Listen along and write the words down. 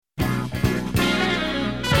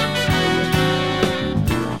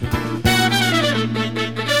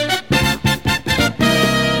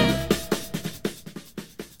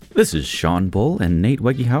This is Sean Bull and Nate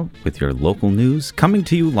Wegehout with your local news, coming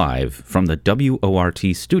to you live from the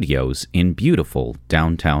WORT studios in beautiful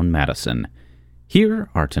downtown Madison. Here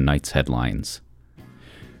are tonight's headlines.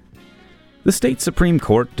 The state Supreme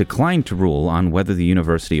Court declined to rule on whether the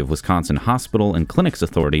University of Wisconsin Hospital and Clinics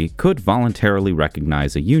Authority could voluntarily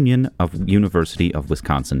recognize a union of University of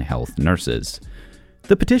Wisconsin health nurses.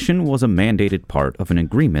 The petition was a mandated part of an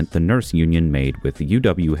agreement the nurse union made with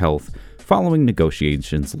UW Health following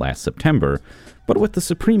negotiations last September, but with the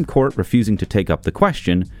Supreme Court refusing to take up the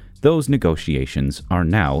question, those negotiations are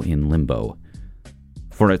now in limbo.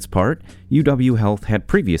 For its part, UW Health had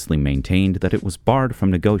previously maintained that it was barred from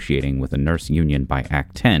negotiating with a nurse union by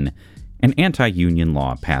Act 10, an anti-union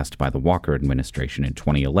law passed by the Walker administration in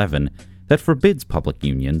 2011 that forbids public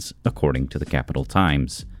unions, according to the Capital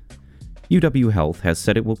Times. UW Health has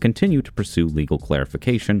said it will continue to pursue legal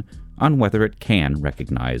clarification on whether it can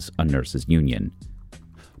recognize a nurses' union.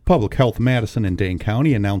 Public Health Madison and Dane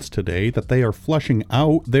County announced today that they are fleshing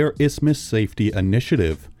out their Isthmus Safety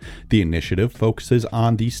Initiative. The initiative focuses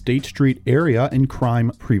on the State Street area and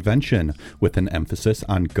crime prevention, with an emphasis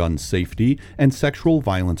on gun safety and sexual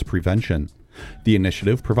violence prevention. The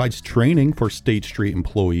initiative provides training for State Street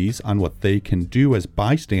employees on what they can do as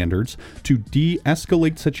bystanders to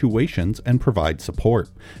de-escalate situations and provide support,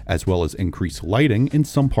 as well as increase lighting in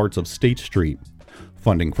some parts of State Street.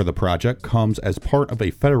 Funding for the project comes as part of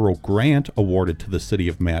a federal grant awarded to the City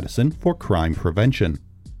of Madison for crime prevention.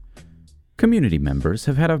 Community members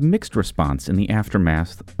have had a mixed response in the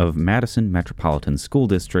aftermath of Madison Metropolitan School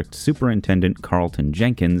District Superintendent Carlton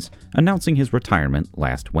Jenkins announcing his retirement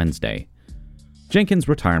last Wednesday. Jenkins'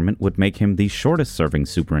 retirement would make him the shortest-serving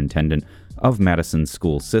superintendent of Madison's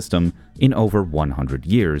school system in over 100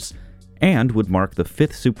 years, and would mark the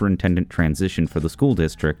fifth superintendent transition for the school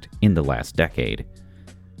district in the last decade.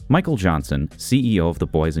 Michael Johnson, CEO of the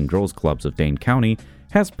Boys and Girls Clubs of Dane County,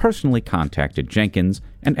 has personally contacted Jenkins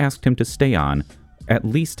and asked him to stay on, at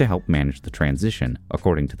least to help manage the transition,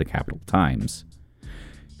 according to the Capital Times.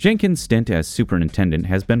 Jenkins' stint as superintendent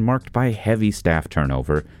has been marked by heavy staff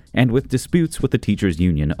turnover and with disputes with the teachers'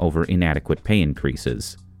 union over inadequate pay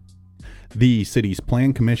increases. The city's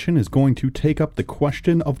Plan Commission is going to take up the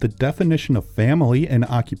question of the definition of family and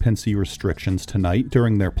occupancy restrictions tonight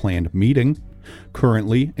during their planned meeting.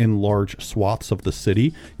 Currently, in large swaths of the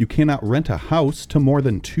city, you cannot rent a house to more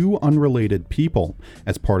than two unrelated people,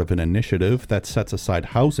 as part of an initiative that sets aside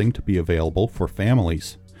housing to be available for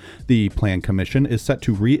families. The Plan Commission is set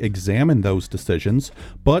to re-examine those decisions,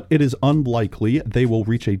 but it is unlikely they will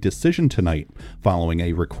reach a decision tonight, following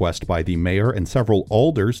a request by the mayor and several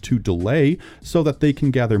alders to delay so that they can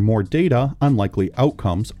gather more data on likely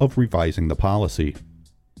outcomes of revising the policy.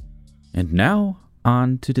 And now,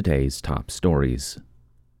 on to today's top stories.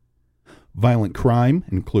 Violent crime,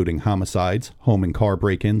 including homicides, home and car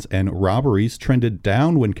break-ins, and robberies, trended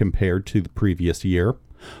down when compared to the previous year.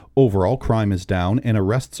 Overall, crime is down and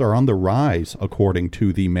arrests are on the rise, according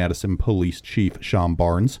to the Madison Police Chief Sean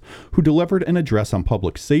Barnes, who delivered an address on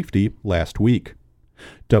public safety last week.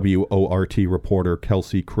 WORT reporter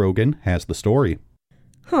Kelsey Krogan has the story.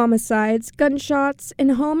 Homicides, gunshots,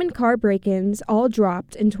 and home and car break-ins all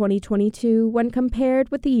dropped in 2022 when compared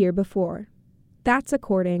with the year before. That's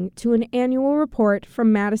according to an annual report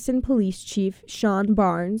from Madison Police Chief Sean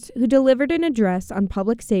Barnes, who delivered an address on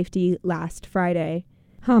public safety last Friday.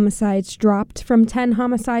 Homicides dropped from 10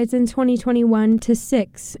 homicides in 2021 to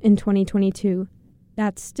 6 in 2022.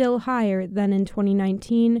 That's still higher than in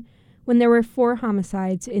 2019, when there were 4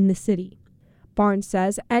 homicides in the city. Barnes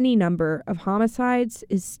says any number of homicides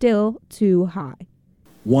is still too high.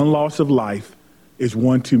 One loss of life is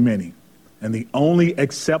one too many, and the only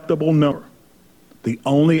acceptable number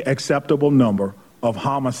of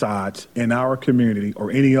homicides in our community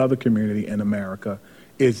or any other community in America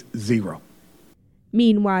is 0.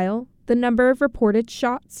 Meanwhile, the number of reported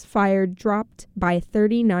shots fired dropped by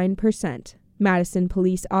 39%. Madison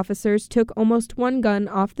police officers took almost one gun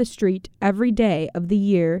off the street every day of the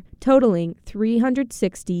year, totaling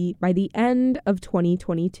 360 by the end of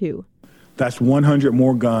 2022. That's 100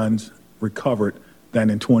 more guns recovered than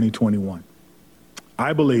in 2021.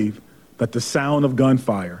 I believe that the sound of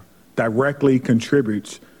gunfire directly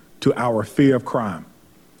contributes to our fear of crime.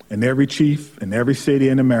 And every chief in every city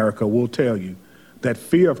in America will tell you that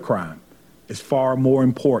fear of crime is far more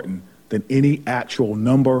important than any actual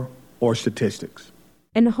number or statistics.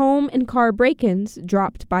 And home and car break-ins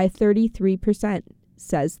dropped by 33%,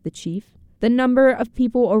 says the chief. The number of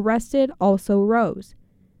people arrested also rose.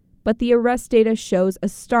 But the arrest data shows a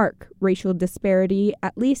stark racial disparity,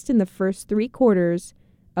 at least in the first 3 quarters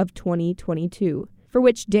of 2022, for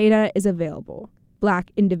which data is available.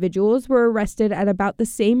 Black individuals were arrested at about the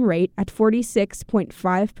same rate at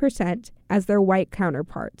 46.5% as their white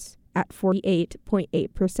counterparts at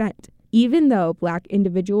 48.8%, even though Black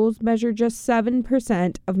individuals measure just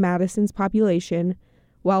 7% of Madison's population,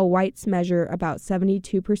 while whites measure about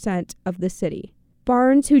 72% of the city.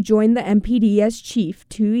 Barnes, who joined the MPD as chief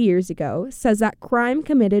 2 years ago, says that crime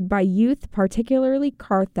committed by youth, particularly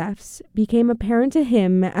car thefts, became apparent to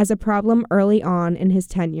him as a problem early on in his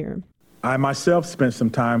tenure. I myself spent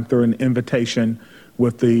some time through an invitation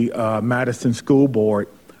with the Madison School Board,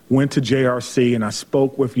 went to JRC, and I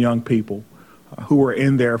spoke with young people who were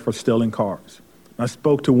in there for stealing cars. I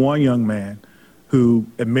spoke to one young man who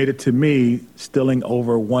admitted to me stealing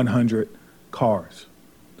over 100 cars.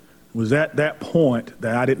 It was at that point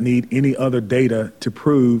that I didn't need any other data to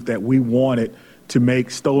prove that we wanted to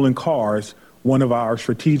make stolen cars one of our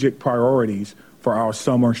strategic priorities for our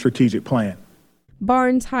summer strategic plan.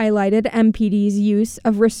 Barnes highlighted MPD's use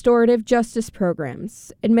of restorative justice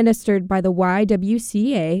programs administered by the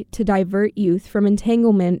YWCA to divert youth from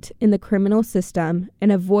entanglement in the criminal system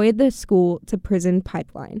and avoid the school-to-prison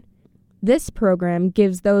pipeline. This program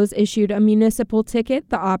gives those issued a municipal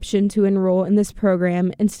ticket the option to enroll in this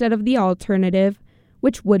program instead of the alternative,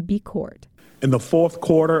 which would be court. In the fourth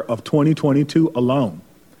quarter of 2022 alone,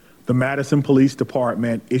 the Madison Police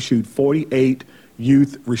Department issued 48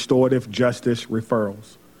 youth restorative justice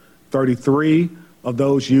referrals. 33 of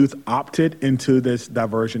those youth opted into this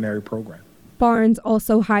diversionary program. Barnes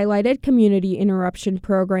also highlighted community interruption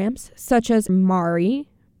programs such as MARI,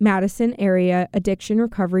 Madison Area Addiction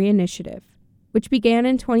Recovery Initiative, which began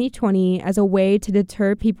in 2020 as a way to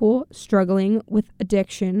deter people struggling with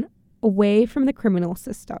addiction away from the criminal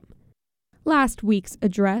system. Last week's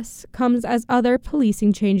address comes as other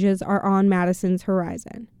policing changes are on Madison's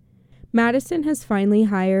horizon. Madison has finally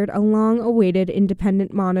hired a long-awaited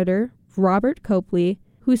independent monitor, Robert Copley,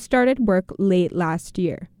 who started work late last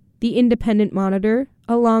year. The independent monitor,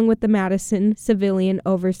 along with the Madison Civilian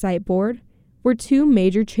Oversight Board, were two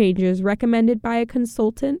major changes recommended by a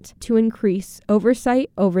consultant to increase oversight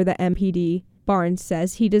over the MPD. Barnes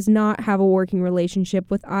says he does not have a working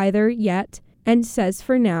relationship with either yet and says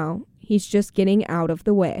for now, he's just getting out of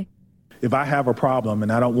the way. If I have a problem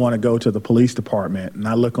and I don't want to go to the police department and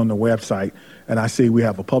I look on the website and I see we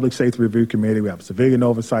have a public safety review committee, we have a civilian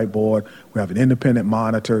oversight board, we have an independent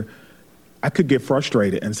monitor, I could get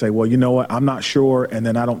frustrated and say, well, you know what, I'm not sure, and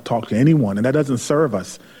then I don't talk to anyone, and that doesn't serve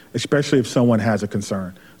us, especially if someone has a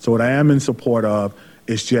concern. So what I am in support of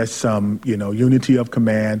is just some, unity of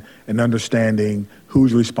command and understanding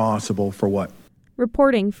who's responsible for what.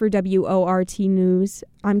 Reporting for WORT News,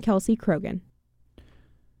 I'm Kelsey Krogan.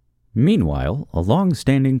 Meanwhile, a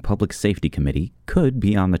long-standing public safety committee could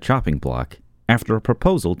be on the chopping block after a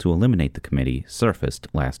proposal to eliminate the committee surfaced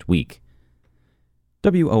last week.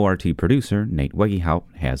 WORT producer Nate Wegehout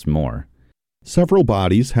has more. Several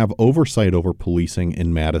bodies have oversight over policing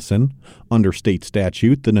in Madison. Under state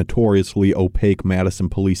statute, the notoriously opaque Madison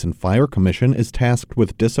Police and Fire Commission is tasked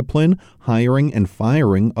with discipline, hiring, and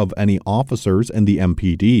firing of any officers in the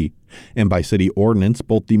MPD. And by city ordinance,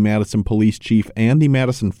 both the Madison Police Chief and the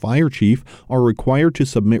Madison Fire Chief are required to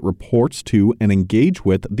submit reports to and engage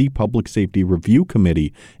with the Public Safety Review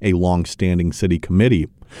Committee, a long-standing city committee.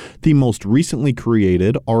 The most recently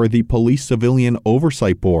created are the Police Civilian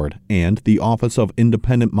Oversight Board and the Office of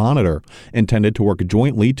Independent Monitor, intended to work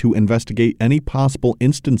jointly to investigate any possible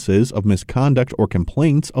instances of misconduct or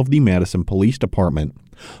complaints of the Madison Police Department.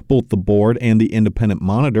 Both the board and the independent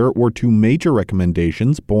monitor were two major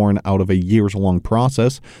recommendations born out of a years-long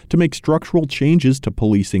process to make structural changes to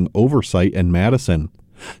policing oversight in Madison.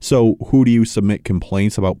 So, who do you submit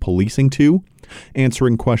complaints about policing to?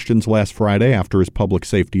 Answering questions last Friday after his public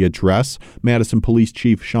safety address, Madison Police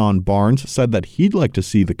Chief Sean Barnes said that he'd like to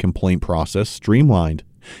see the complaint process streamlined.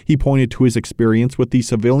 He pointed to his experience with the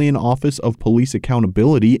Civilian Office of Police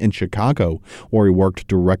Accountability in Chicago, where he worked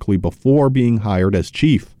directly before being hired as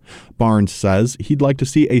chief. Barnes says he'd like to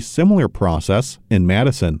see a similar process in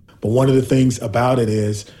Madison. But one of the things about it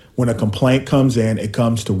is when a complaint comes in, it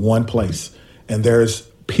comes to one place, and there's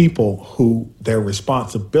people who their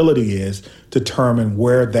responsibility is to determine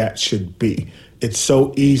where that should be. It's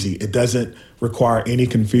so easy. It doesn't require any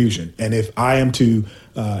confusion. And if I am to,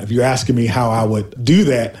 if you're asking me how I would do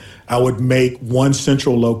that, I would make one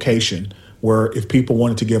central location where if people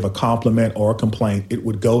wanted to give a compliment or a complaint, it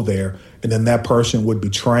would go there. And then that person would be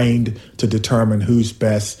trained to determine who's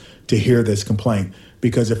best to hear this complaint.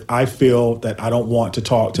 Because if I feel that I don't want to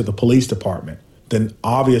talk to the police department, then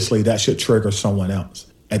obviously that should trigger someone else.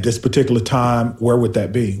 At this particular time, where would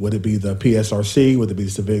that be? Would it be the PSRC? Would it be the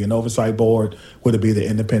Civilian Oversight Board? Would it be the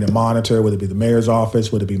Independent Monitor? Would it be the Mayor's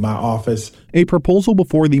office? Would it be my office? A proposal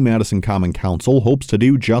before the Madison Common Council hopes to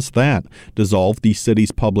do just that, dissolve the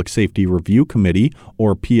city's Public Safety Review Committee,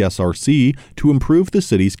 or PSRC, to improve the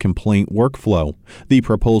city's complaint workflow. The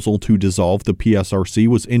proposal to dissolve the PSRC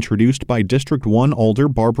was introduced by District 1 Alder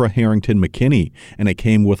Barbara Harrington McKinney, and it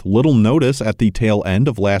came with little notice at the tail end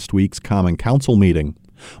of last week's Common Council meeting.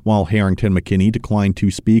 While Harrington McKinney declined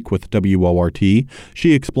to speak with WORT,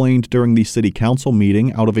 she explained during the City Council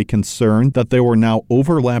meeting out of a concern that there were now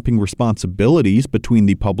overlapping responsibilities between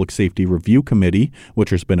the Public Safety Review Committee,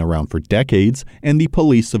 which has been around for decades, and the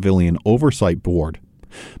Police Civilian Oversight Board.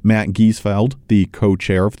 Matt Giesfeld, the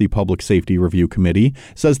co-chair of the Public Safety Review Committee,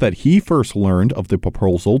 says that he first learned of the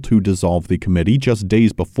proposal to dissolve the committee just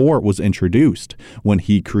days before it was introduced, when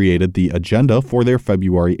he created the agenda for their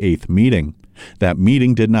February 8th meeting. That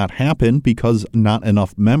meeting did not happen because not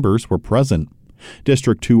enough members were present.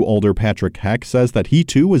 District 2 Alder Patrick Heck says that he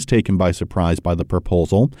too was taken by surprise by the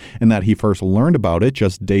proposal and that he first learned about it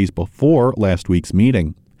just days before last week's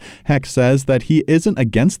meeting. Heck says that he isn't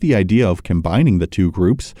against the idea of combining the two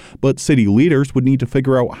groups, but city leaders would need to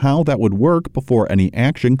figure out how that would work before any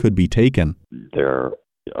action could be taken. There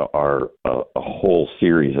are a whole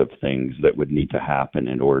series of things that would need to happen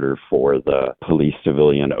in order for the Police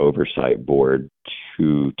Civilian Oversight Board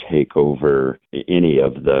to take over any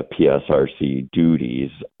of the PSRC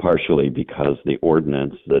duties, partially because the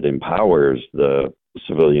ordinance that empowers the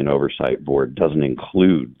Civilian Oversight Board doesn't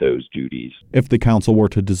include those duties. If the council were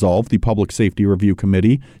to dissolve the Public Safety Review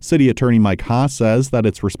Committee, City Attorney Mike Haas says that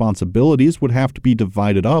its responsibilities would have to be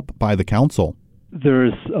divided up by the council.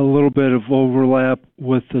 There's a little bit of overlap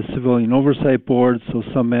with the Civilian Oversight Board, so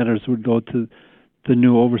some matters would go to the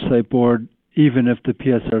new Oversight Board, even if the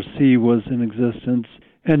PSRC was in existence.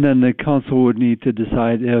 And then the council would need to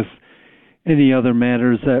decide if any other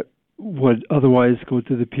matters that would otherwise go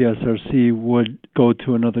to the PSRC would go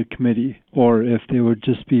to another committee, or if they would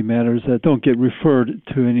just be matters that don't get referred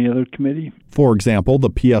to any other committee. For example, the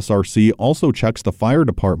PSRC also checks the fire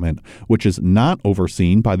department, which is not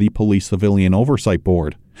overseen by the Police Civilian Oversight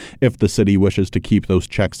Board. If the city wishes to keep those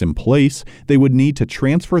checks in place, they would need to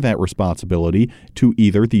transfer that responsibility to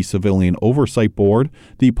either the Civilian Oversight Board,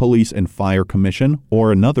 the Police and Fire Commission,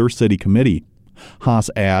 or another city committee. Haas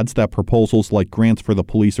adds that proposals like grants for the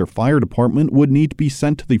police or fire department would need to be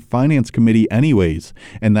sent to the Finance Committee anyways,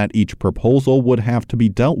 and that each proposal would have to be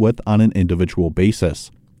dealt with on an individual basis.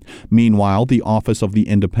 Meanwhile, the Office of the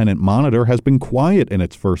Independent Monitor has been quiet in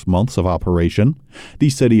its first months of operation. The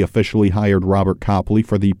city officially hired Robert Copley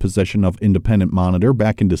for the position of Independent Monitor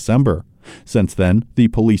back in December. Since then, the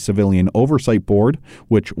Police Civilian Oversight Board,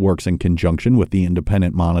 which works in conjunction with the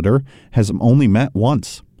Independent Monitor, has only met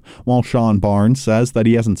once. While Sean Barnes says that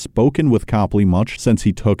he hasn't spoken with Copley much since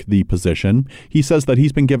he took the position, he says that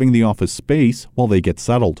he's been giving the office space while they get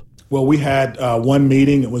settled. Well, we had one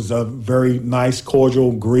meeting. It was a very nice,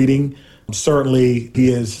 cordial greeting. Certainly, he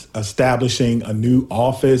is establishing a new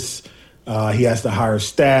office. He has to hire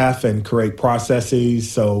staff and create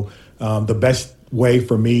processes. So the best way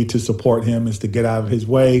for me to support him is to get out of his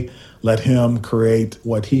way, let him create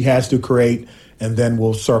what he has to create, and then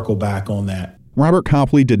we'll circle back on that. Robert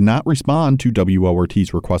Copley did not respond to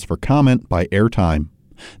WORT's request for comment by airtime.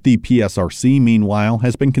 The PSRC, meanwhile,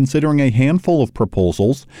 has been considering a handful of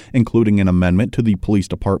proposals, including an amendment to the police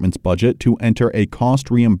department's budget to enter a cost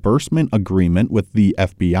reimbursement agreement with the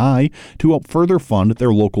FBI to help further fund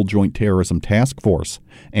their local Joint Terrorism Task Force,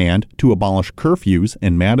 and to abolish curfews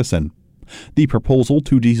in Madison. The proposal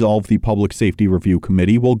to dissolve the Public Safety Review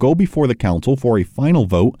Committee will go before the council for a final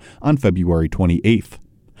vote on February 28th.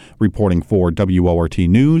 Reporting for WORT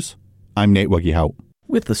News, I'm Nate Weggehout.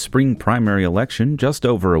 With the spring primary election just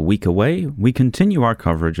over a week away, we continue our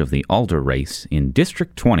coverage of the Alder race in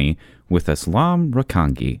District 20 with Aslam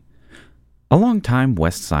Rakangi. A longtime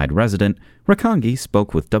West Side resident, Rakangi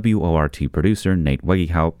spoke with WORT producer Nate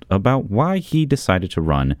Weggehout about why he decided to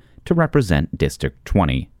run to represent District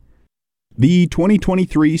 20. The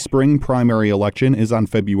 2023 spring primary election is on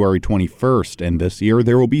February 21st, and this year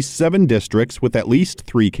there will be 7 districts with at least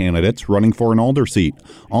 3 candidates running for an Alder seat,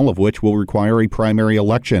 all of which will require a primary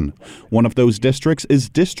election. One of those districts is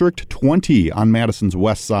District 20 on Madison's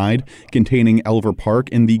west side, containing Elver Park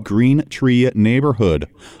in the Green Tree neighborhood.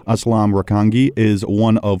 Aslam Rakangi is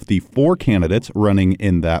one of the 4 candidates running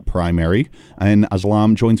in that primary, and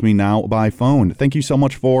Aslam joins me now by phone. Thank you so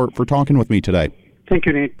much for talking with me today. Thank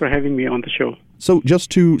you, Nate, for having me on the show. So just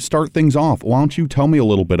to start things off, why don't you tell me a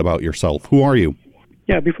little bit about yourself? Who are you?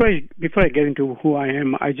 Yeah, before I get into who I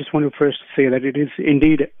am, I just want to first say that it is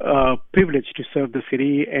indeed a privilege to serve the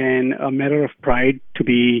city and a matter of pride to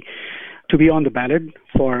be on the ballot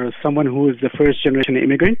for someone who is the first generation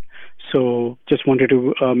immigrant. So just wanted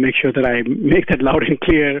to make sure that I make that loud and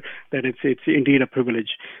clear that it's indeed a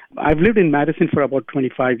privilege. I've lived in Madison for about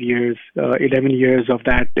 25 years, 11 years of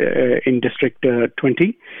that in District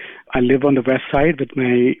 20. I live on the west side with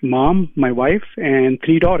my mom, my wife, and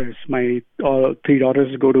 3 daughters. My 3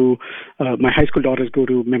 daughters go to, my high school daughters go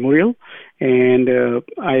to Memorial. And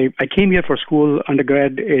I came here for school,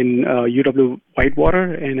 undergrad in UW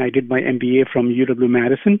Whitewater, and I did my MBA from UW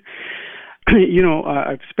Madison.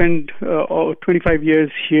 I've spent 25 years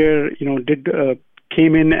here,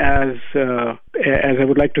 came in as I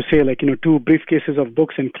would like to say, 2 briefcases of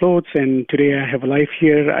books and clothes. And today I have a life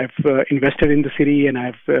here. I've invested in the city, and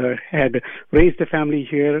I've had raised a family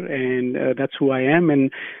here, and that's who I am.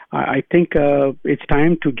 And I think it's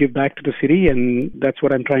time to give back to the city, and that's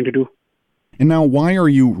what I'm trying to do. And now, why are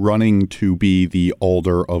you running to be the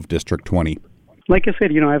alder of District 20? Like I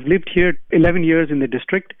said, I've lived here 11 years in the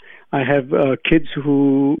district. I have kids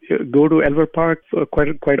who go to Elver Park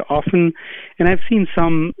quite often, and I've seen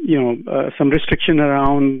some restriction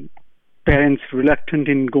around parents reluctant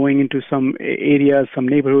in going into some areas, some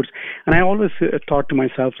neighborhoods. And I always thought to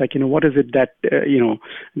myself, what is it that,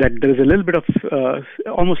 that there's a little bit of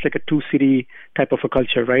almost like a two-city type of a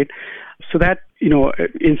culture, right? So that,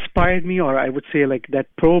 inspired me, or I would say that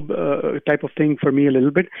probe type of thing for me a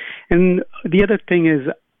little bit. And the other thing is,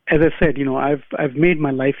 as I said, I've made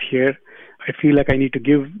my life here. I feel like I need to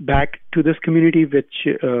give back to this community, which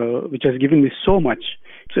has given me so much.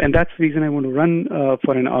 So, and that's the reason I want to run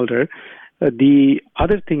for an alder. The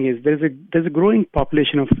other thing is there's a growing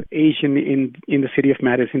population of Asian in the city of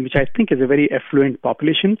Madison, which I think is a very affluent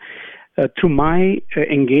population. Through my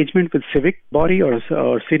engagement with civic body or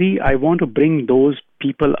city, I want to bring those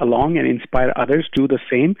people along and inspire others to do the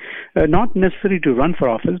same. Not necessarily to run for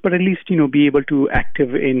office, but at least be able to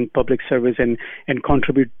active in public service and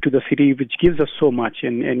contribute to the city, which gives us so much,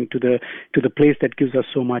 and to the place that gives us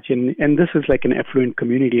so much. And this is like an affluent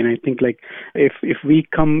community, and I think if we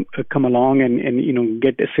come along and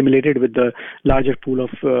get assimilated with the larger pool of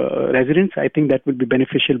residents, I think that would be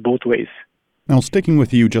beneficial both ways. Now, sticking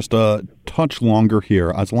with you just a touch longer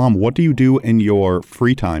here, Aslam, what do you do in your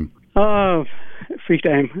free time? Free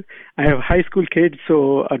time. I have high school kids,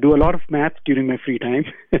 so I do a lot of math during my free time,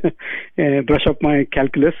 brush up my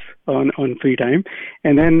calculus on free time.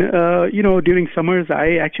 And then, during summers,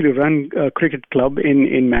 I actually run a cricket club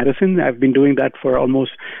in Madison. I've been doing that for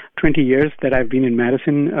almost 20 years that I've been in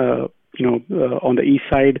Madison. On the east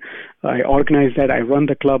side, I organize that. I run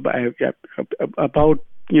the club. About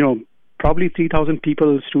probably 3,000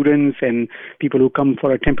 people, students, and people who come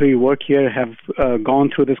for a temporary work here have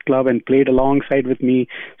gone through this club and played alongside with me.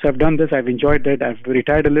 So I've done this. I've enjoyed that. I've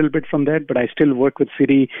retired a little bit from that, but I still work with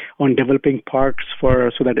city on developing parks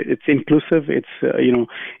so that it's inclusive.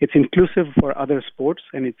 It's inclusive for other sports,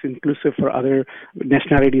 and it's inclusive for other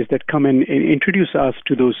nationalities that come and introduce us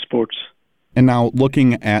to those sports. And now,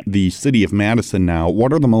 looking at the city of Madison now,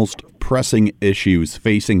 what are the most pressing issues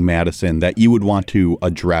facing Madison that you would want to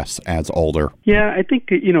address as alder? Yeah, I think,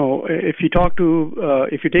 if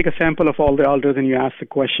you take a sample of all the alders and you ask the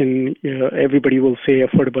question, everybody will say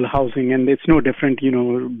affordable housing, and it's no different,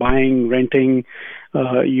 buying, renting.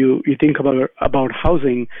 You think about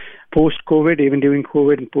housing. Post-COVID, even during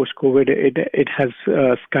COVID and post-COVID, it has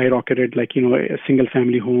skyrocketed,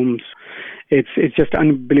 single-family homes. It's just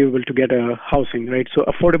unbelievable to get a housing, right? So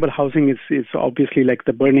affordable housing is obviously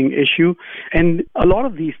the burning issue. And a lot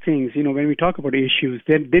of these things, when we talk about issues,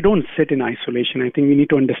 they don't sit in isolation. I think we need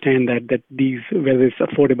to understand that these, whether it's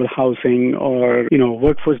affordable housing or,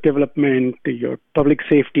 workforce development, your public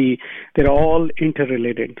safety, they're all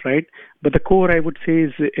interrelated, right? But the core, I would say,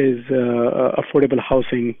 is affordable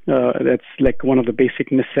housing. That's one of the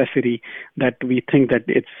basic necessity that we think that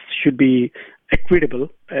it should be equitable,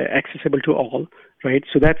 accessible to all, right?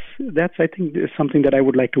 So that's I think something that I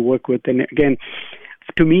would like to work with. And again,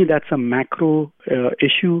 to me, that's a macro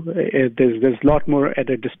issue. There's a lot more at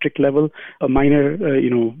a district level, a minor,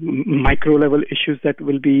 micro level issues that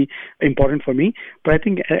will be important for me. But I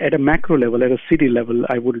think at a macro level, at a city level,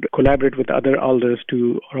 I would collaborate with other alders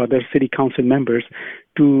or other city council members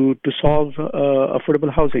to solve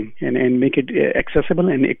affordable housing and make it accessible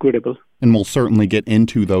and equitable. And we'll certainly get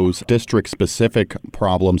into those district-specific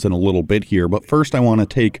problems in a little bit here. But first, I want to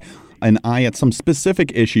take an eye at some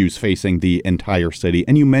specific issues facing the entire city.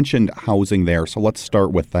 And you mentioned housing there, so let's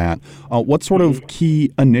start with that. What sort of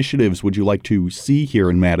key initiatives would you like to see here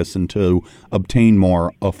in Madison to obtain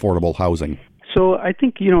more affordable housing? So I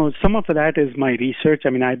think, some of that is my research. I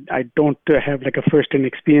mean, I don't have like a first-hand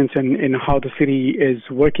experience in how the city is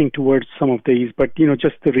working towards some of these, but,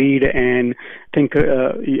 just to read and think,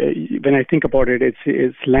 when I think about it,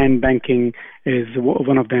 it's land banking is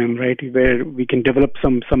one of them, right, where we can develop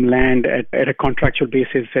some land at a contractual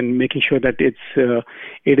basis and making sure that it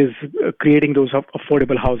is creating those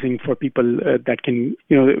affordable housing for people that can,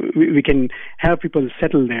 we can have people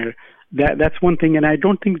settle there. That's one thing, and I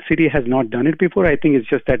don't think the city has not done it before. I think it's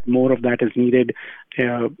just that more of that is needed.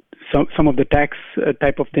 Some of the tax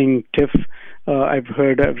type of thing, TIF, I've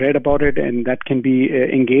read about it, and that can be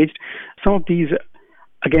engaged. Some of these,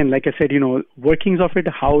 again, like I said, workings of it,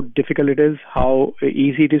 how difficult it is, how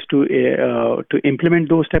easy it is to implement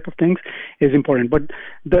those type of things is important. But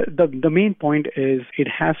the main point is it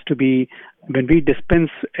has to be, when we dispense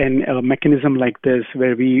a mechanism like this,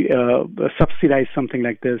 where we subsidize something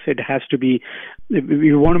like this, it has to be,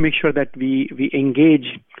 we want to make sure that we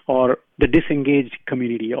engage or the disengaged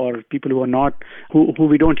community or people who are not, who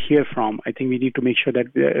we don't hear from. I think we need to make sure that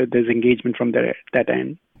there's engagement from that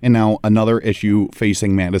end. And now another issue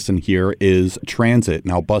facing Madison here is transit.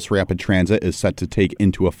 Now, bus rapid transit is set to take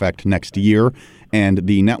into effect next year, and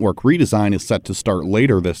the network redesign is set to start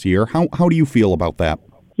later this year. How do you feel about that?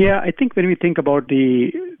 Yeah, I think when we think about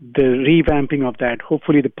the revamping of that,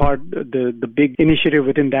 hopefully the big initiative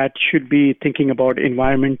within that should be thinking about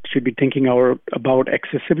environment, should be thinking about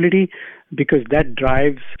accessibility, because that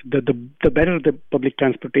drives the better the public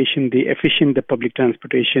transportation, the efficient the public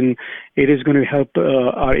transportation, it is going to help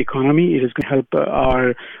our economy. It is going to help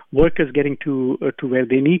our workers getting to where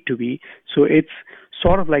they need to be. So it's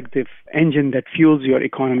sort of like the engine that fuels your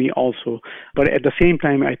economy also. But at the same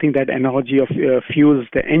time, I think that analogy of fuels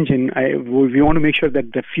the engine, we want to make sure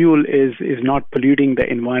that the fuel is not polluting the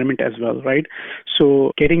environment as well, right?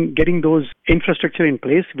 So getting those infrastructure in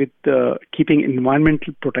place with keeping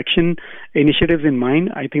environmental protection initiatives in mind,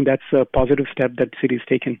 I think that's a positive step that the city has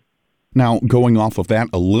taken. Now, going off of that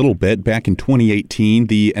a little bit, back in 2018,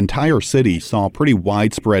 the entire city saw pretty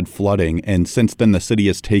widespread flooding, and since then the city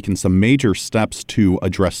has taken some major steps to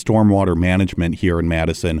address stormwater management here in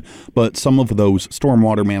Madison. But some of those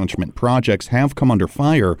stormwater management projects have come under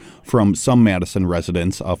fire from some Madison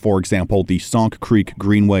residents. For example, the Sauk Creek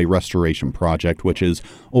Greenway Restoration Project, which is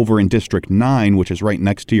over in District 9, which is right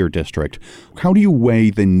next to your district. How do you weigh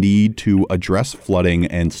the need to address flooding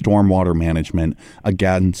and stormwater management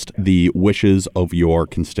against the wishes of your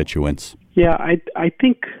constituents? Yeah, I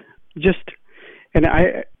think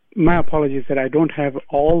my apologies that I don't have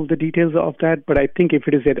all the details of that, but I think if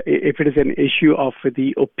it is an issue of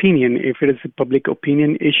the opinion, if it is a public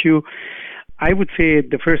opinion issue, I would say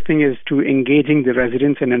the first thing is to engaging the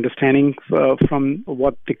residents and understanding from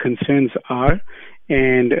what the concerns are.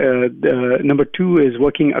 And number two is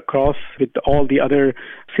working across with all the other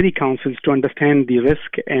city councils to understand the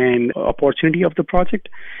risk and opportunity of the project.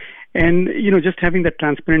 And, just having that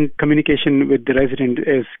transparent communication with the resident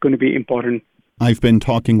is going to be important. I've been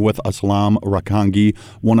talking with Aslam Rakhangi,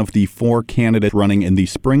 one of the 4 candidates running in the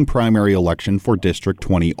spring primary election for District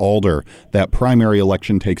 20 Alder. That primary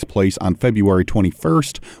election takes place on February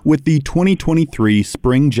 21st, with the 2023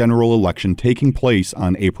 spring general election taking place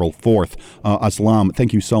on April 4th. Aslam,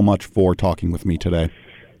 thank you so much for talking with me today.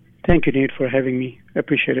 Thank you, Nate, for having me. I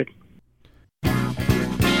appreciate it.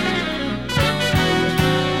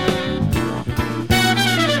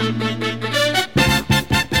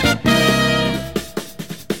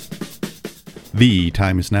 The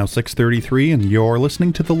time is now 6:33, and you're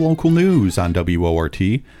listening to the local news on WORT.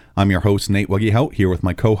 I'm your host, Nate Weggehout, here with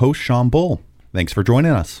my co-host, Sean Bull. Thanks for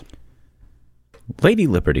joining us. Lady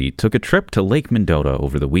Liberty took a trip to Lake Mendota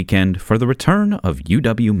over the weekend for the return of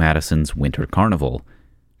UW-Madison's Winter Carnival.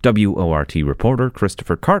 WORT reporter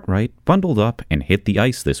Christopher Cartwright bundled up and hit the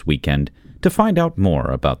ice this weekend to find out more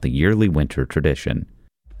about the yearly winter tradition.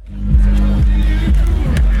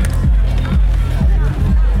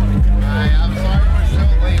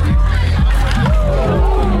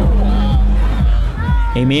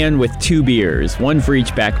 A man with 2 beers, one for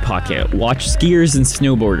each back pocket, watched skiers and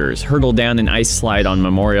snowboarders hurtle down an ice slide on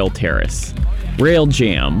Memorial Terrace. Rail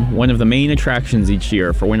Jam, one of the main attractions each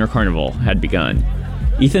year for Winter Carnival, had begun.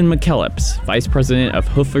 Ethan McKellips, vice president of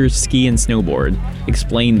Hoofer's Ski and Snowboard,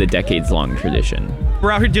 explained the decades-long tradition.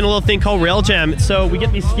 We're out here doing a little thing called Rail Jam. So we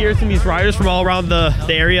get these skiers and these riders from all around the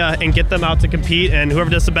area and get them out to compete, and whoever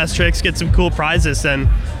does the best tricks gets some cool prizes. And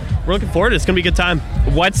we're looking forward to it. It's going to be a good time.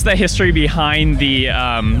 What's the history behind the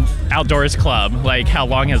Outdoors Club? Like, how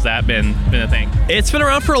long has that been a thing? It's been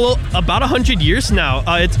around for about 100 years now.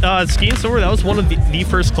 It's Ski and Snowboard. That was one of the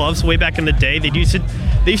first clubs way back in the day. They used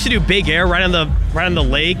to do big air right on the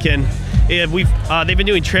lake, and they've been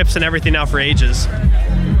doing trips and everything now for ages.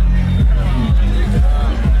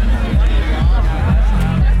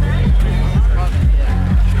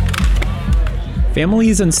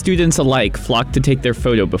 Families and students alike flocked to take their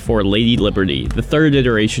photo before Lady Liberty, the third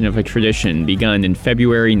iteration of a tradition begun in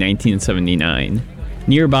February 1979.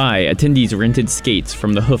 Nearby, attendees rented skates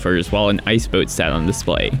from the Hoofers while an ice boat sat on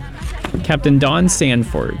display. Captain Don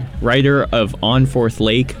Sanford, writer of On Fourth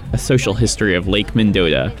Lake, A Social History of Lake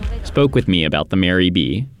Mendota, spoke with me about the Mary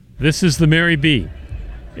B. This is the Mary B.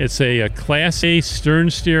 It's a Class A stern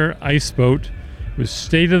steer ice boat. It was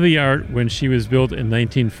state-of-the-art when she was built in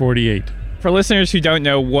 1948. For listeners who don't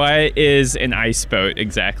know, what is an ice boat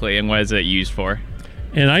exactly, and what is it used for?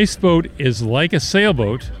 An ice boat is like a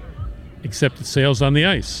sailboat, except it sails on the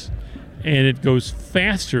ice. And it goes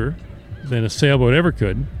faster than a sailboat ever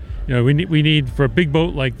could. You know, we need for a big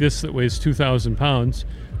boat like this that weighs 2,000 pounds,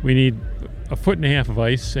 we need 1.5 feet of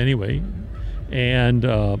ice anyway. And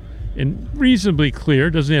reasonably clear,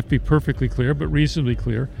 doesn't have to be perfectly clear, but reasonably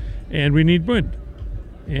clear. And we need wind.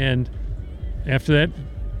 And after that,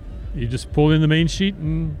 you just pull in the main sheet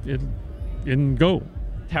and go.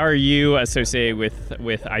 How are you associated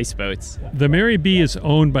with ice boats? The Mary B is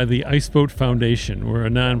owned by the Ice Boat Foundation. We're a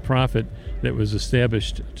nonprofit that was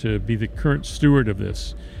established to be the current steward of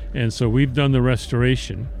this. And so we've done the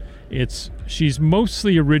restoration. She's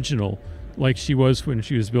mostly original, like she was when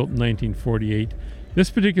she was built in 1948. This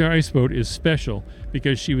particular ice boat is special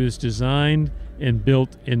because she was designed and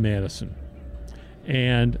built in Madison.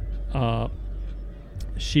 And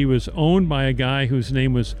she was owned by a guy whose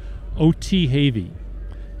name was O.T. Havey.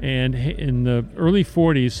 And in the early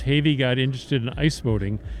 40s, Havey got interested in ice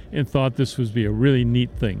boating and thought this would be a really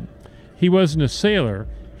neat thing. He wasn't a sailor.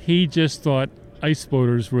 He just thought ice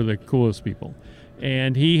boaters were the coolest people.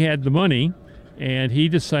 And he had the money, and he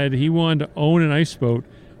decided he wanted to own an ice boat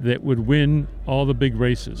that would win all the big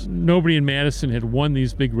races. Nobody in Madison had won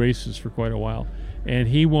these big races for quite a while. And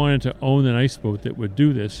he wanted to own an ice boat that would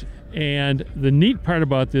do this. And the neat part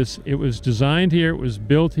about this, it was designed here, it was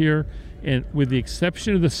built here, and with the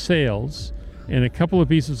exception of the sails and a couple of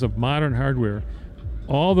pieces of modern hardware,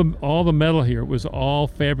 all the metal here was all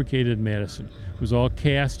fabricated in Madison. It was all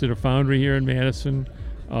cast at a foundry here in Madison,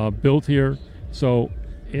 built here. So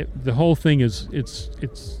the whole thing is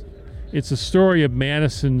it's a story of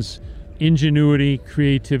Madison's ingenuity,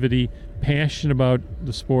 creativity, passion about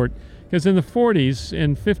the sport. Because in the 40s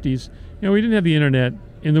and 50s, we didn't have the internet.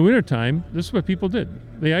 In the wintertime, this is what people did.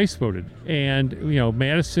 They ice boated. And,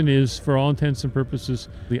 Madison is, for all intents and purposes,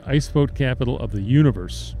 the ice boat capital of the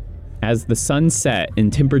universe. As the sun set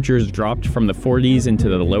and temperatures dropped from the 40s into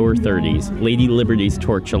the lower 30s, Lady Liberty's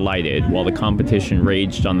torch alighted while the competition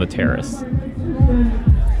raged on the terrace.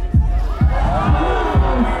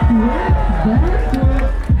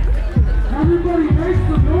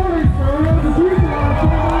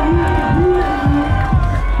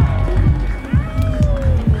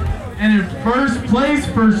 And in first place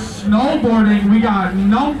for snowboarding, we got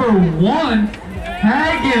number 1,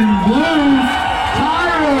 Hagen Blues,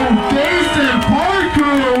 Tyrone Basin Park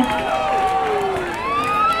Crew.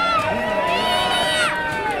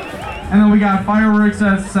 And then we got fireworks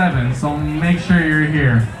at 7, so make sure you're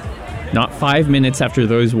here. Not 5 minutes after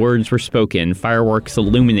those words were spoken, fireworks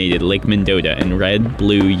illuminated Lake Mendota in red,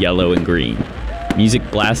 blue, yellow, and green. Music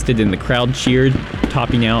blasted and the crowd cheered,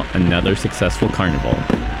 topping out another successful carnival.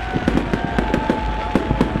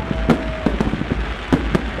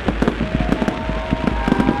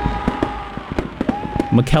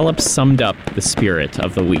 McKellop summed up the spirit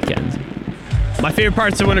of the weekend. My favorite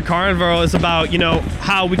parts of Winter Carnival is about,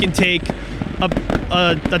 how we can take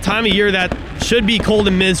a time of year that should be cold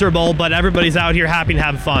and miserable, but everybody's out here happy and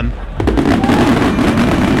having fun.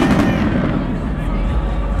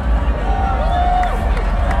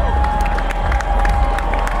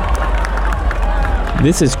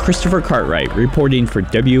 This is Christopher Cartwright reporting for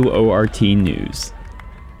WORT News.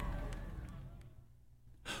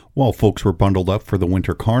 While folks were bundled up for the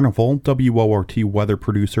Winter Carnival, WORT weather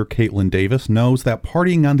producer Caitlin Davis knows that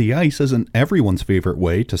partying on the ice isn't everyone's favorite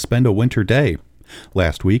way to spend a winter day.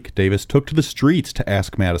 Last week, Davis took to the streets to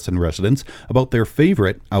ask Madison residents about their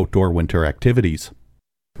favorite outdoor winter activities.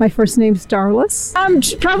 My first name's Darlis. I'm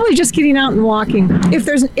probably just getting out and walking. If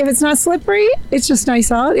it's not slippery, it's just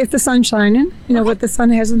nice out. If the sun's shining, but the sun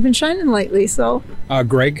hasn't been shining lately, so.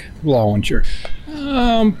 Greg Lowinger.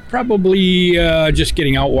 Probably just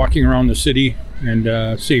getting out, walking around the city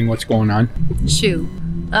and seeing what's going on.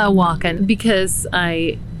 Walking, because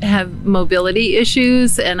I have mobility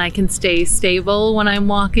issues and I can stay stable when I'm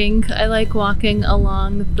walking. I like walking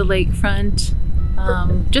along the lakefront.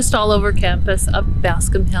 Just all over campus, up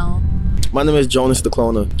Bascom Hill. My name is Jonas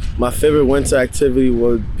DeClona. My favorite winter activity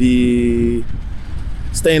would be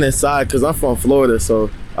staying inside because I'm from Florida, so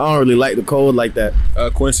I don't really like the cold like that.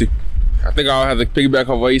 Quincy. I think I'll have to piggyback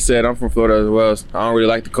off what he said. I'm from Florida as well, so I don't really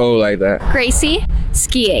like the cold like that. Gracie,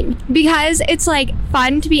 skiing. Because it's like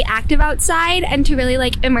fun to be active outside and to really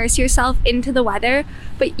like immerse yourself into the weather,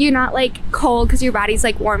 but you're not like cold because your body's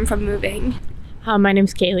like warm from moving. My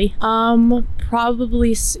name's Kaylee.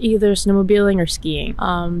 Probably either snowmobiling or skiing,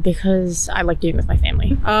 because I like doing it with my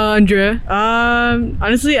family. Andrea.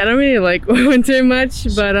 Honestly, I don't really like winter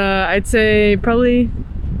much, but I'd say probably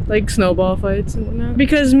like snowball fights and whatnot.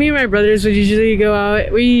 Because me and my brothers would usually go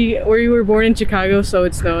out. We were born in Chicago, so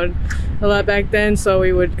it snowed a lot back then, so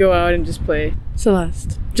we would go out and just play.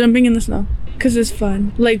 Celeste. Jumping in the snow, because it's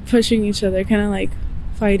fun. Like pushing each other, kind of like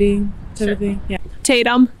fighting type of thing. Yeah.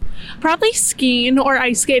 Tatum. Probably skiing or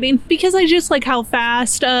ice skating, because I just like how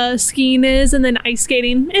fast skiing is, and then ice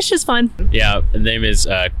skating. It's just fun. Yeah, the name is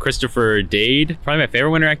Christopher Dade. Probably my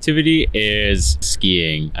favorite winter activity is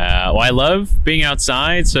skiing. Well, I love being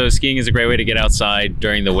outside, so skiing is a great way to get outside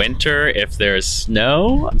during the winter if there's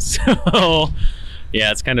snow. So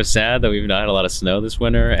yeah, it's kind of sad that we've not had a lot of snow this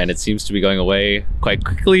winter, and it seems to be going away quite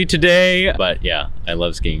quickly today. But yeah, I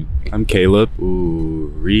love skiing. I'm Caleb.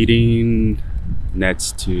 Reading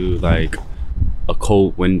next to like a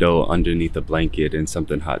cold window underneath a blanket and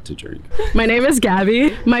something hot to drink. My name is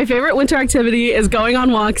Gabby. My favorite winter activity is going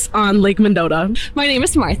on walks on Lake Mendota. My name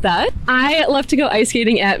is Martha. I love to go ice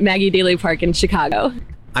skating at Maggie Daley Park in Chicago.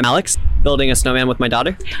 I'm Alex, building a snowman with my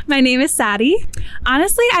daughter. My name is Sadie.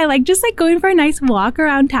 Honestly, I like just like going for a nice walk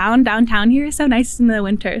around town. Downtown here is so nice in the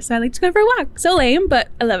winter, so I like to go for a walk. So lame, but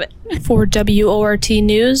I love it. For WORT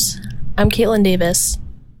News, I'm Caitlin Davis.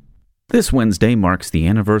 This Wednesday marks the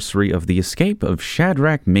anniversary of the escape of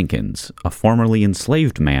Shadrach Minkins, a formerly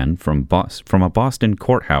enslaved man from a Boston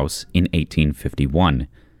courthouse in 1851.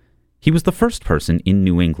 He was the first person in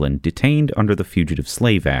New England detained under the Fugitive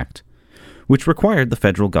Slave Act, which required the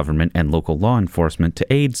federal government and local law enforcement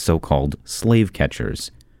to aid so-called slave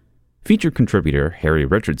catchers. Featured contributor Harry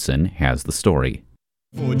Richardson has the story.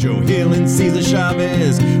 For Joe Hill and Cesar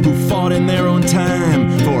Chavez, who fought in their own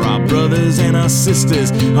time, for our brothers and our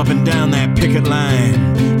sisters up and down that picket line,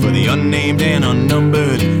 for the unnamed and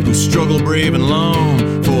unnumbered who struggle brave and long,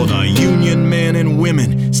 for the Union men and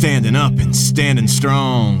women standing up and standing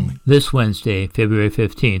strong. This Wednesday, February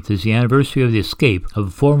 15th, is the anniversary of the escape of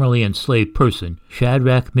a formerly enslaved person,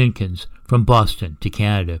 Shadrach Minkins, from Boston to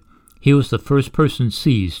Canada. He was the first person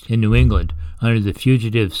seized in New England under the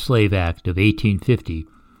Fugitive Slave Act of 1850.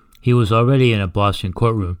 He was already in a Boston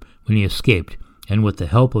courtroom when he escaped, and with the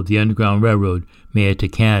help of the Underground Railroad, made it to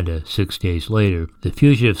Canada 6 days later. The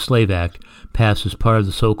Fugitive Slave Act passed as part of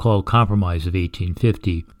the so-called Compromise of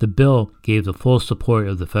 1850. The bill gave the full support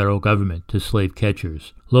of the federal government to slave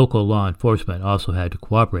catchers. Local law enforcement also had to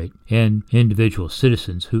cooperate, and individual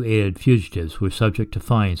citizens who aided fugitives were subject to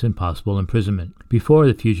fines and possible imprisonment. Before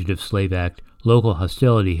the Fugitive Slave Act, local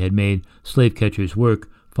hostility had made slave catchers' work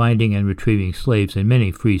finding and retrieving slaves in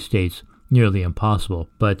many free states nearly impossible,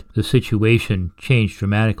 but the situation changed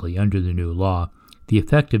dramatically under the new law. The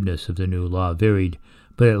effectiveness of the new law varied,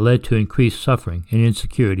 but it led to increased suffering and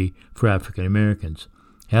insecurity for African Americans.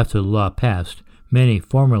 After the law passed, many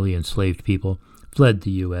formerly enslaved people fled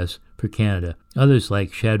the U.S. for Canada. Others,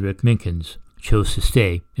 like Shadrach Minkins, chose to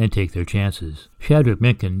stay and take their chances. Shadrach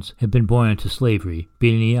Minkins had been born into slavery.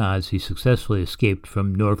 Beating the odds, he successfully escaped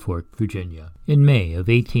from Norfolk, Virginia. In May of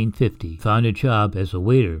 1850, he found a job as a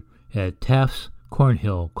waiter at Taft's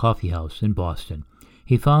Cornhill Coffee House in Boston.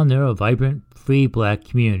 He found there a vibrant, free black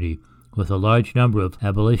community with a large number of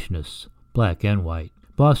abolitionists, black and white.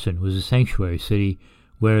 Boston was a sanctuary city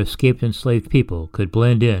where escaped enslaved people could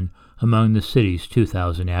blend in among the city's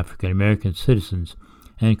 2,000 African American citizens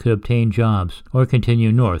and could obtain jobs or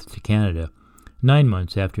continue north to Canada. 9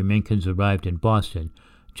 months after Minkins arrived in Boston,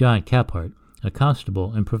 John Caphart, a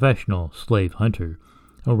constable and professional slave hunter,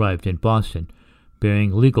 arrived in Boston,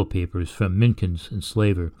 bearing legal papers from Minkins'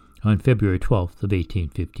 enslaver on February 12th of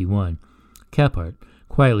 1851. Caphart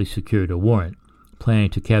quietly secured a warrant,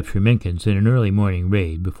 planning to capture Minkins in an early morning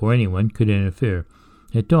raid before anyone could interfere.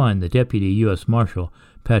 At dawn, the deputy U.S. Marshal,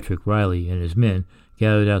 Patrick Riley, and his men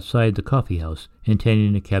gathered outside the coffee house,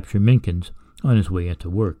 intending to capture Minkins on his way into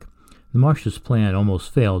work. The marshal's plan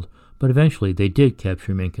almost failed, but eventually they did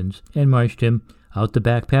capture Minkins and marched him out the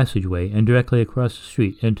back passageway and directly across the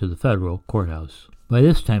street into the federal courthouse. By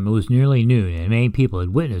this time it was nearly noon, and many people had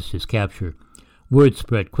witnessed his capture. Word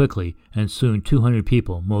spread quickly, and soon 200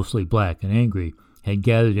 people, mostly black and angry, had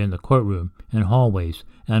gathered in the courtroom and hallways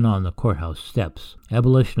and on the courthouse steps.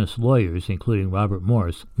 Abolitionist lawyers, including Robert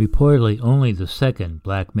Morris, reportedly only the second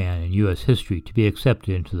black man in U.S. history to be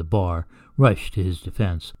accepted into the bar, rushed to his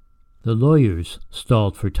defense. The lawyers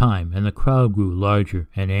stalled for time, and the crowd grew larger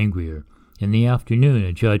and angrier. In the afternoon,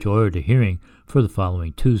 a judge ordered a hearing for the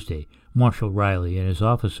following Tuesday. Marshal Riley and his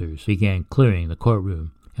officers began clearing the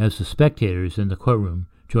courtroom. As the spectators in the courtroom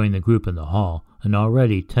joined the group in the hall, an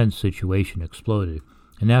already tense situation exploded.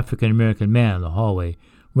 An African-American man in the hallway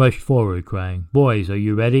rushed forward, crying, "Boys, are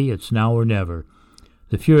you ready? It's now or never."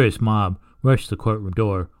 The furious mob rushed the courtroom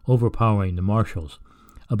door, overpowering the marshals.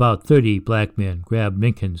 About 30 black men grabbed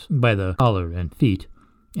Minkins by the collar and feet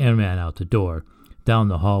and ran out the door, down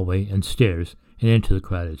the hallway and stairs, and into the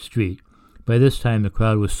crowded street. By this time, the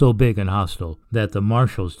crowd was so big and hostile that the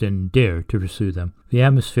marshals didn't dare to pursue them. The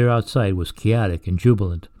atmosphere outside was chaotic and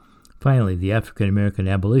jubilant. Finally, the African-American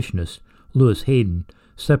abolitionist, Lewis Hayden,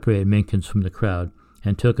 separated Minkins from the crowd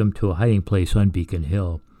and took him to a hiding place on Beacon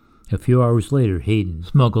Hill. A few hours later, Hayden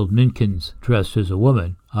smuggled Minkins, dressed as a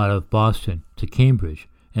woman, out of Boston to Cambridge,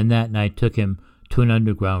 and that night took him to an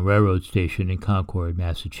Underground Railroad station in Concord,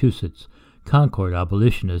 Massachusetts. Concord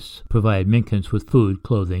abolitionists provided Minkins with food,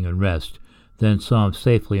 clothing, and rest, then saw him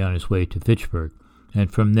safely on his way to Fitchburg,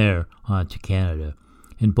 and from there on to Canada.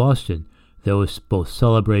 In Boston, there was both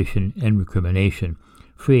celebration and recrimination.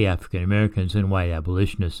 Free African Americans and white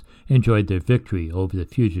abolitionists enjoyed their victory over the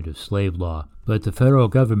fugitive slave law, but the federal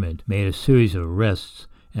government made a series of arrests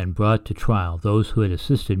and brought to trial those who had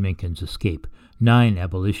assisted Minkins' escape. 9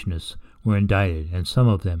 abolitionists were indicted, and some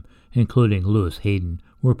of them, including Lewis Hayden,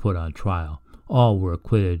 were put on trial. All were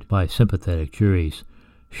acquitted by sympathetic juries.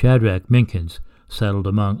 Shadrach Minkins settled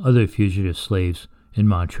among other fugitive slaves in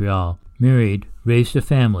Montreal, married, raised a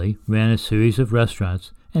family, ran a series of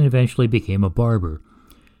restaurants, and eventually became a barber.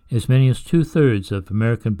 As many as 2/3 of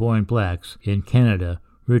American-born blacks in Canada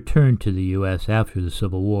returned to the U.S. after the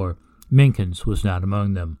Civil War. Minkins was not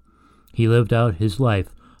among them. He lived out his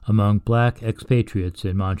life among black expatriates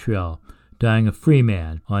in Montreal, dying a free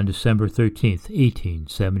man on December 13,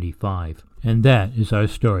 1875. And that is our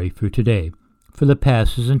story for today. For the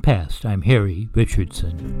Past is in Past, I'm Harry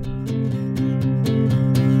Richardson.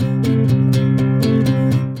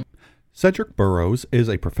 Cedric Burrows is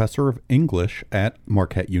a professor of English at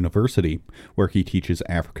Marquette University, where he teaches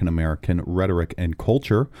African American rhetoric and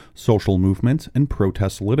culture, social movements, and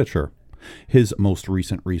protest literature. His most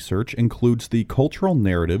recent research includes the cultural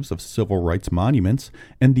narratives of civil rights monuments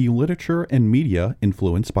and the literature and media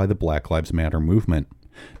influenced by the Black Lives Matter movement.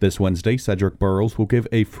 This Wednesday, Cedric Burrows will give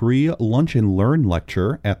a free Lunch and Learn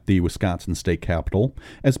lecture at the Wisconsin State Capitol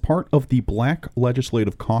as part of the Black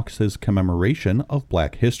Legislative Caucus's commemoration of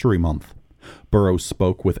Black History Month. Burrows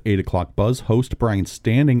spoke with 8 O'Clock Buzz host Brian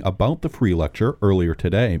Standing about the free lecture earlier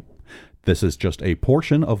today. This is just a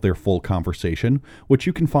portion of their full conversation, which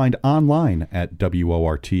you can find online at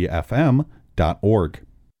WORTFM.org.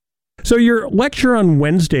 So your lecture on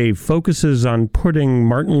Wednesday focuses on putting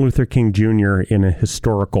Martin Luther King Jr. in a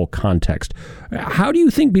historical context. How do you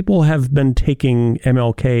think people have been taking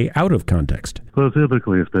MLK out of context? Well,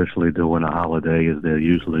 typically, especially during a holiday, is that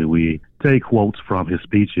usually we take quotes from his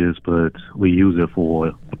speeches, but we use it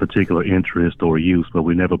for a particular interest or use, but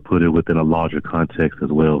we never put it within a larger context as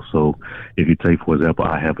well. So if you take, for example,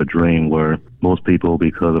 I Have a Dream, where most people,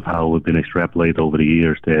 because of how it's been extrapolated over the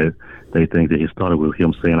years, that they think that it started with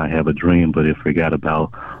him saying, I have a dream, but they forgot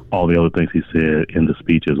about all the other things he said in the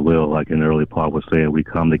speech as well. Like in the early part was saying, we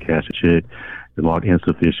come to cash a check, to mark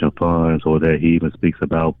insufficient funds, or that he even speaks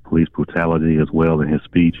about police brutality as well in his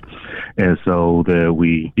speech. And so that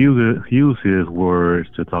we use his words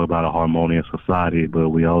to talk about a harmonious society, but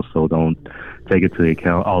we also don't take into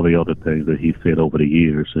account all the other things that he said over the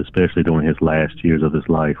years, especially during his last years of his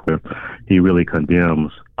life, where he really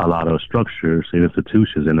condemns a lot of structures and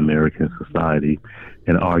institutions in American society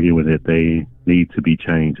and arguing that they need to be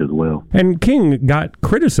changed as well. And King got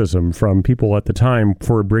criticism from people at the time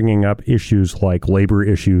for bringing up issues like labor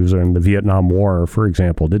issues and the Vietnam War, for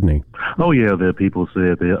example, didn't he? Oh, yeah, that people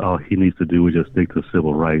said that all he needs to do is just stick to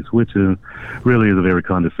civil rights, which is really is a very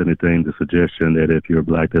condescending thing, the suggestion that if you're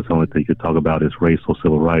black, that's the only thing you talk about is race or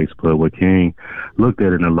civil rights. But what King looked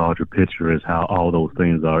at in a larger picture is how all those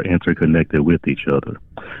things are interconnected with each other.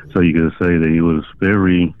 So you can say that he was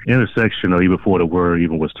very intersectional even before the word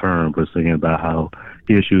even was termed, but saying about how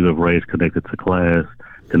issues of race connected to class,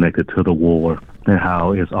 connected to the war, and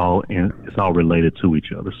how it's all related to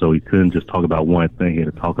each other. So he couldn't just talk about one thing. He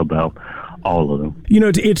had to talk about all of them. You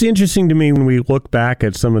know, it's interesting to me when we look back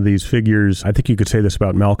at some of these figures. I think you could say this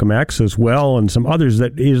about Malcolm X as well and some others,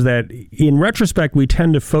 that in retrospect, we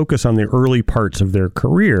tend to focus on the early parts of their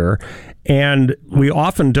career, and we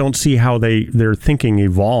often don't see how their thinking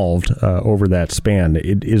evolved over that span.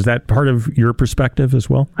 Is that part of your perspective as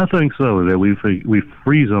well? I think so, that we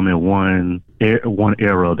freeze them in one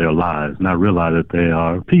era of their lives, not realize that they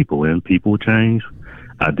are people, and people change.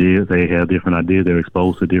 They have different ideas, they're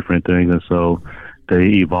exposed to different things, and so they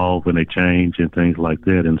evolve and they change and things like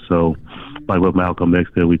that. And so, like with Malcolm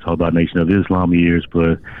X, we talk about Nation of Islam years,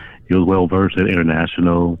 but he was well versed in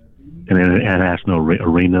international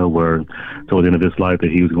arena, where toward the end of his life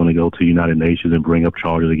that he was going to go to United Nations and bring up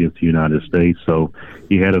charges against the United States. So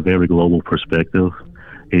he had a very global perspective.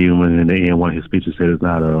 Even when in the end, one of his speeches said it's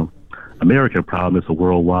not a American problem, it's a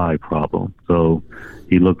worldwide problem. So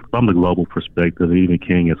he looked from the global perspective, even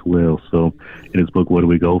King as well. So in his book, Where Do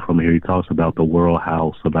We Go From Here, he talks about the world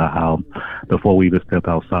house, about how before we even step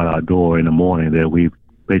outside our door in the morning, that we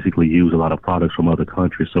basically use a lot of products from other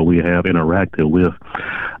countries. So we have interacted with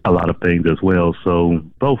a lot of things as well. So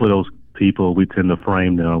both of those people, we tend to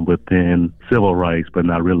frame them within civil rights, but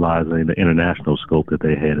not realizing the international scope that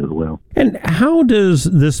they had as well. And how does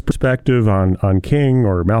this perspective on King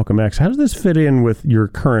or Malcolm X, how does this fit in with your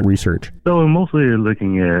current research? So I'm mostly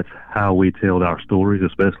looking at how we tell our stories,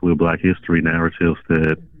 especially with Black history narratives,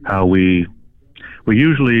 that how we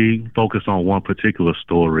usually focus on one particular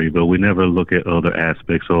story, but we never look at other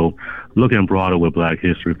aspects. So looking broader with Black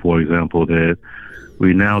history, for example, that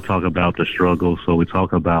we now talk about the struggle. So we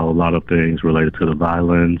talk about a lot of things related to the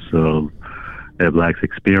violence that Blacks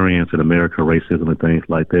experience in America, racism and things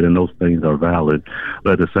like that, and those things are valid.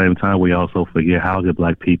 But at the same time, we also forget, how did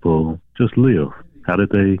Black people just live? How did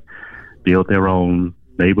they build their own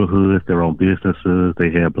neighborhoods, their own businesses? They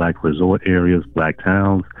had Black resort areas, Black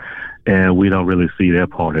towns, and we don't really see that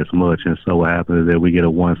part as much. And so what happens is that we get a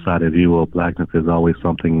one-sided view of Blackness as always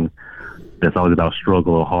something that's always about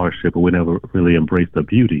struggle or hardship, but we never really embrace the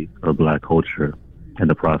beauty of Black culture in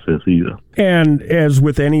the process either. And as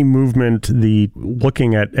with any movement, the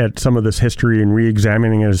looking at some of this history and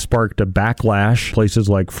re-examining it has sparked a backlash. Places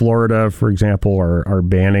like Florida, for example, are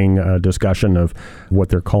banning a discussion of what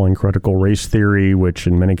they're calling critical race theory, which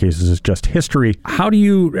in many cases is just history. How do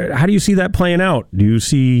you see that playing out? Do you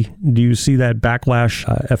see that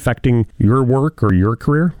backlash affecting your work or your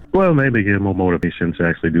career? Well, maybe get more motivation to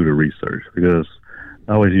actually do the research, because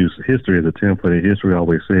I always use history as a template, and history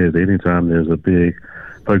always says that anytime there's a big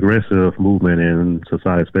progressive movement in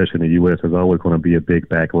society, especially in the U.S., there's always going to be a big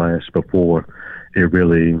backlash before it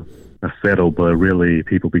really settled, but really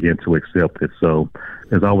people begin to accept it. So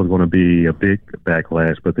there's always going to be a big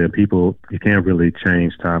backlash, but then you can't really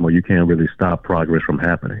change time, or you can't really stop progress from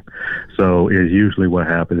happening. So it's usually what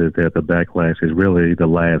happens is that the backlash is really the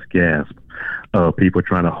last gasp of people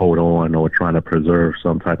trying to hold on or trying to preserve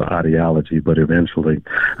some type of ideology. But eventually,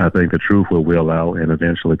 I think the truth will wheel out, and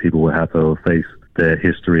eventually people will have to face that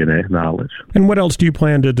history and that knowledge. And what else do you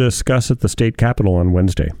plan to discuss at the state capitol on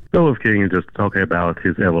Wednesday? So with King, just talking about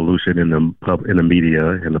his evolution in the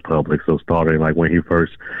media, in the public. So starting like when he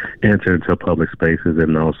first entered into public spaces,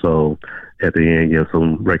 and also at the end give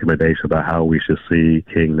some recommendations about how we should see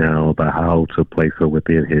King now, about how to place him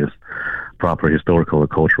within his proper historical and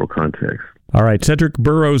cultural context. All right, Cedric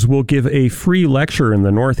Burrows will give a free lecture in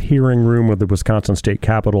the North Hearing Room of the Wisconsin State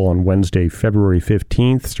Capitol on Wednesday, February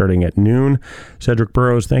 15th, starting at noon. Cedric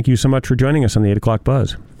Burrows, thank you so much for joining us on the 8 o'clock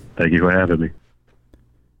Buzz. Thank you for having me.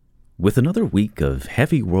 With another week of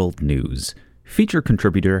heavy world news, feature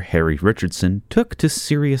contributor Harry Richardson took to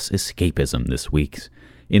serious escapism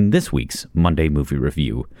in this week's Monday Movie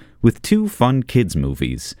Review, with two fun kids'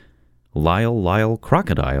 movies, Lyle Lyle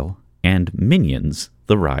Crocodile and Minions: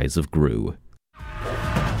 The Rise of Gru.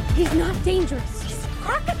 He's not dangerous. He's a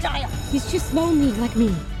crocodile. He's just lonely like me.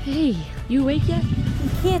 Hey, you awake yet? He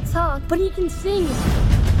can't talk, but he can sing.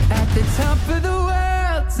 At the top of the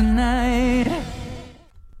world tonight.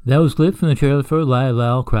 That was clip from the trailer for Lyle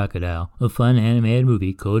Lyle Crocodile, a fun animated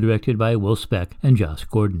movie co-directed by Will Speck and Josh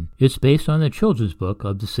Gordon. It's based on the children's book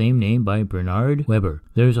of the same name by Bernard Weber.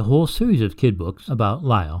 There's a whole series of kid books about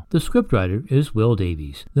Lyle. The scriptwriter is Will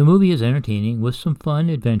Davies. The movie is entertaining with some fun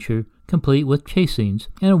adventure, complete with chase scenes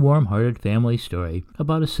and a warm-hearted family story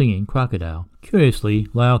about a singing crocodile. Curiously,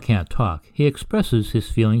 Lyle can't talk. He expresses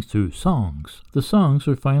his feelings through songs. The songs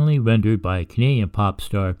were finally rendered by Canadian pop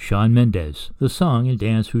star Shawn Mendes. The song and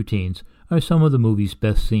dance routines are some of the movie's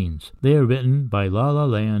best scenes. They are written by La La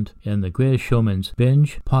Land and The Greatest Showman's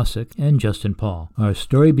Benj Pasek and Justin Paul. Our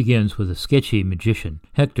story begins with a sketchy magician,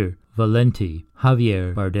 Hector, Valenti,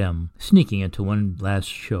 Javier Bardem, sneaking into one last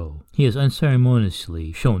show. He is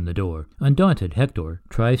unceremoniously shown the door. Undaunted, Hector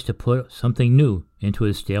tries to put something new into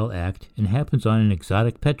his stale act and happens on an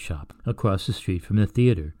exotic pet shop across the street from the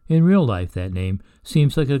theater. In real life, that name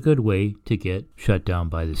seems like a good way to get shut down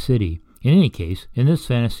by the city. In any case, in this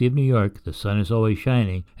fantasy of New York, the sun is always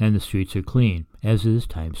shining and the streets are clean, as is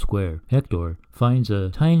Times Square. Hector finds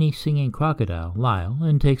a tiny singing crocodile, Lyle,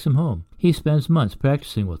 and takes him home. He spends months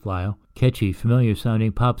practicing with Lyle, catchy,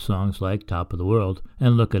 familiar-sounding pop songs like Top of the World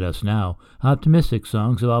and Look at Us Now, optimistic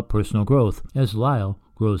songs about personal growth, as Lyle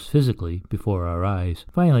grows physically before our eyes.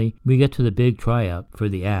 Finally, we get to the big tryout for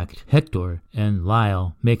the act. Hector and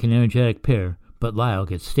Lyle make an energetic pair, but Lyle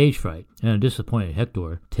gets stage fright, and a disappointed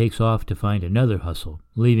Hector takes off to find another hustle,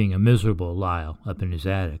 leaving a miserable Lyle up in his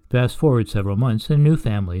attic. Fast forward several months, and a new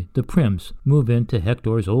family, the Prims, move into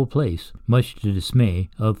Hector's old place, much to the dismay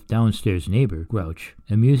of downstairs neighbor Grouch,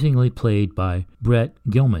 amusingly played by Brett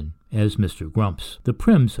Gilman as Mr. Grumps. The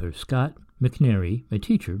Prims are Scott McNary, a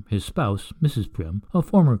teacher, his spouse, Mrs. Prim, a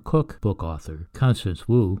former cookbook author, Constance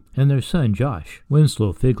Wu, and their son, Josh,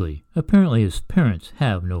 Winslow Figley. Apparently his parents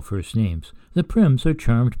have no first names. The Prims are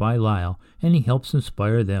charmed by Lyle, and he helps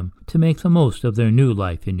inspire them to make the most of their new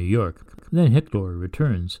life in New York. Then Hector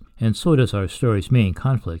returns, and so does our story's main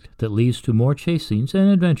conflict that leads to more chase scenes and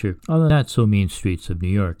adventure on the not-so-mean streets of New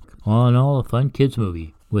York. All in all, a fun kids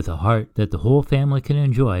movie, with a heart that the whole family can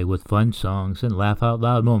enjoy with fun songs and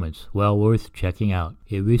laugh-out-loud moments, well worth checking out.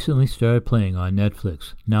 It recently started playing on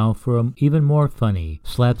Netflix, now for an even more funny,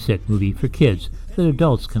 slapstick movie for kids that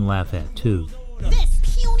adults can laugh at, too. This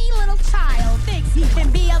puny little child thinks he can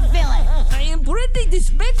be a villain. I am pretty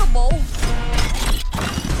despicable.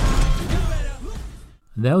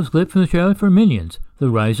 That was a clip from the trailer for Minions, The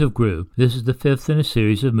Rise of Gru. This is the fifth in a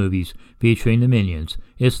series of movies featuring the Minions.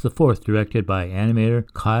 It's the fourth, directed by animator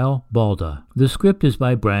Kyle Balda. The script is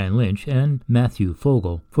by Brian Lynch and Matthew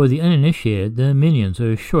Fogel. For the uninitiated, the Minions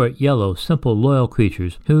are short, yellow, simple, loyal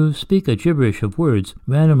creatures who speak a gibberish of words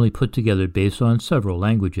randomly put together based on several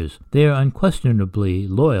languages. They are unquestionably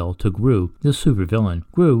loyal to Gru, the supervillain.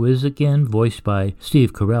 Gru is again voiced by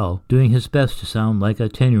Steve Carell, doing his best to sound like a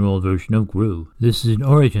 10-year-old version of Gru. This is an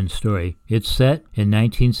origin story. It's set in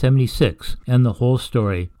 1976, and the whole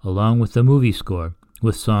story, along with the movie score,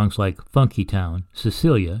 with songs like Funky Town,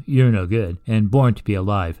 Cecilia, You're No Good, and Born to Be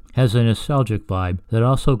Alive, has a nostalgic vibe that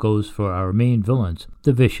also goes for our main villains,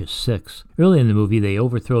 the Vicious Six. Early in the movie, they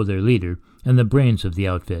overthrow their leader and the brains of the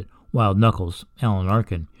outfit, Wild Knuckles, Alan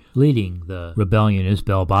Arkin. Leading the rebellion is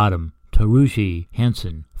Bell Bottom, Taruji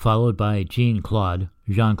Hansen, followed by Jean-Claude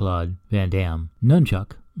Van Damme,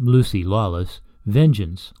 Nunchuck, Lucy Lawless,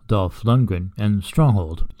 Vengeance, Dolph Lundgren, and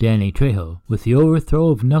Stronghold, Danny Trejo. With the overthrow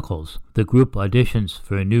of Knuckles, the group auditions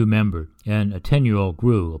for a new member, and a 10-year-old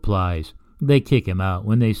Gru applies. They kick him out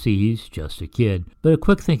when they see he's just a kid, but a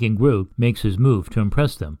quick-thinking Gru makes his move to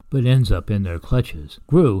impress them, but ends up in their clutches.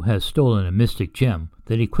 Gru has stolen a mystic gem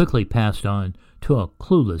that he quickly passed on to a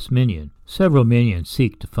clueless minion. Several minions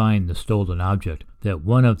seek to find the stolen object that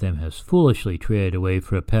one of them has foolishly traded away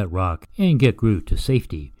for a pet rock and get Gru to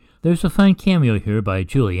safety. There's a fun cameo here by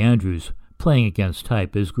Julie Andrews, playing against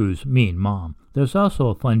type as Gru's mean mom. There's also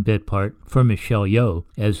a fun bit part for Michelle Yeoh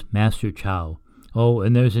as Master Chow. Oh,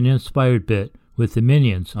 and there's an inspired bit with the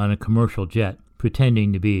Minions on a commercial jet,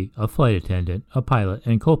 pretending to be a flight attendant, a pilot,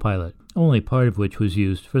 and co-pilot, only part of which was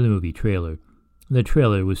used for the movie trailer. The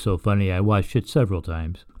trailer was so funny I watched it several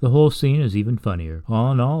times. The whole scene is even funnier.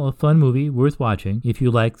 All in all, a fun movie worth watching. If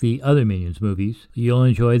you like the other Minions movies, you'll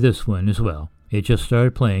enjoy this one as well. It just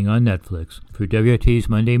started playing on Netflix. For WRT's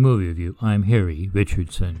Monday Movie Review, I'm Harry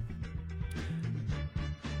Richardson.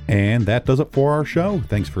 And that does it for our show.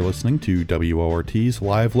 Thanks for listening to WORT's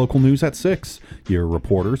Live Local News at 6. Your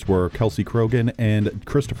reporters were Kelsey Krogan and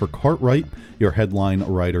Christopher Cartwright. Your headline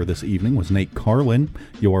writer this evening was Nate Carlin.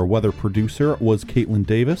 Your weather producer was Caitlin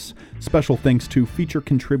Davis. Special thanks to feature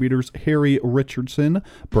contributors Harry Richardson,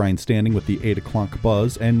 Brian Standing with the 8 o'clock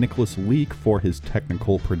buzz, and Nicholas Leak for his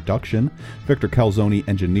technical production. Victor Calzoni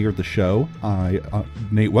engineered the show.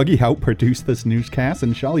 Nate Weggehout, produced this newscast,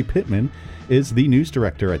 and Shelly Pittman is the news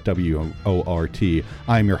director at WORT.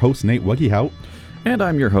 I'm your host, Nate Weggehout. And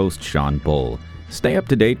I'm your host, Sean Bull. Stay up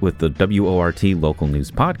to date with the WORT Local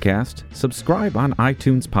News Podcast. Subscribe on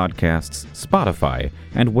iTunes Podcasts, Spotify,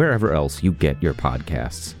 and wherever else you get your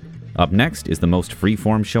podcasts. Up next is the most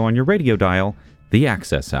free-form show on your radio dial, The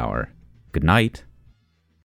Access Hour. Good night.